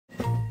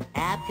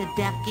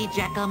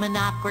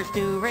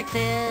Abca-def-GHI-Jekyll-Menop-Quersturex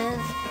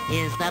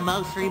is the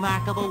most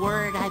remarkable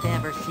word I've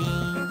ever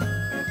seen.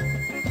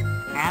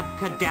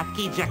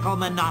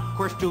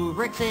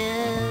 Abca-def-GHI-Jekyll-Menop-Quersturex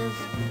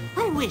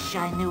I wish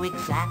I knew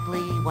exactly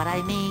what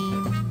I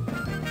mean.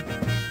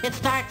 It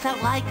starts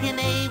out like an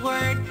A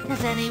word,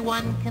 as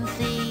anyone can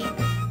see,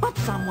 but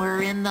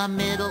somewhere in the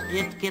middle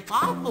it gets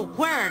awful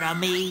queer to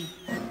me.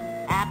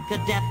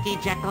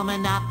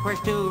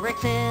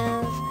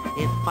 Abca-def-GHI-Jekyll-Menop-Quersturex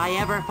if I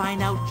ever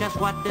find out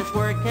just what this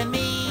word can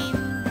mean,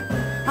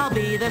 I'll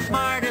be the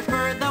smartest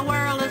bird the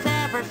world has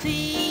ever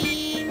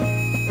seen.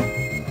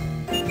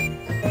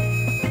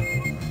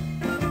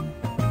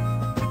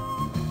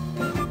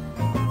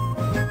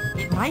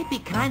 It might be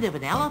kind of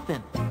an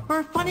elephant, or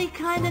a funny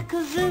kind of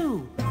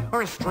kazoo,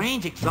 or a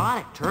strange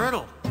exotic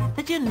turtle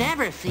that you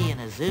never see in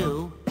a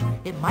zoo.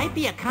 It might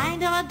be a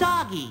kind of a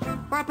doggy,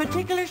 or a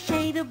particular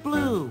shade of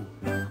blue,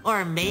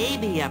 or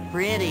maybe a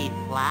pretty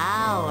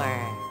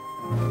flower.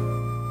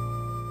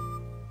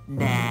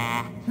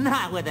 Nah,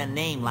 not with a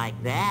name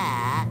like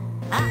that.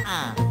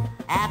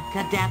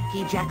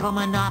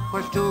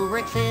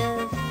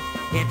 Abca-def-GHI-Jekyll-Menop-Quersturex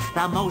it's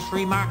the most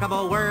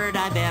remarkable word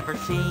I've ever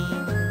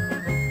seen.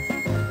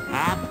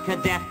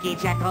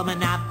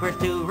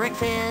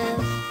 Abca-def-GHI-Jekyll-Menop-Quersturex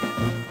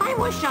I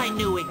wish I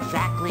knew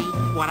exactly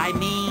what I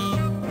mean.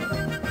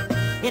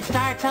 It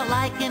starts out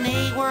like an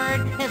A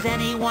word, as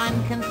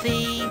anyone can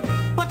see,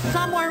 but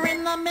somewhere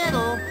in the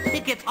middle,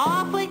 it gets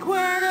awfully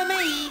queer to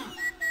me.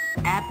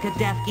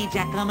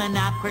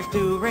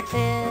 Abca-def-GHI-Jekyll-Menop-Quersturex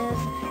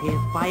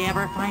if I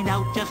ever find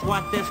out just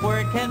what this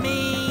word can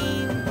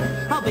mean,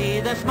 I'll be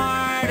the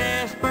smartest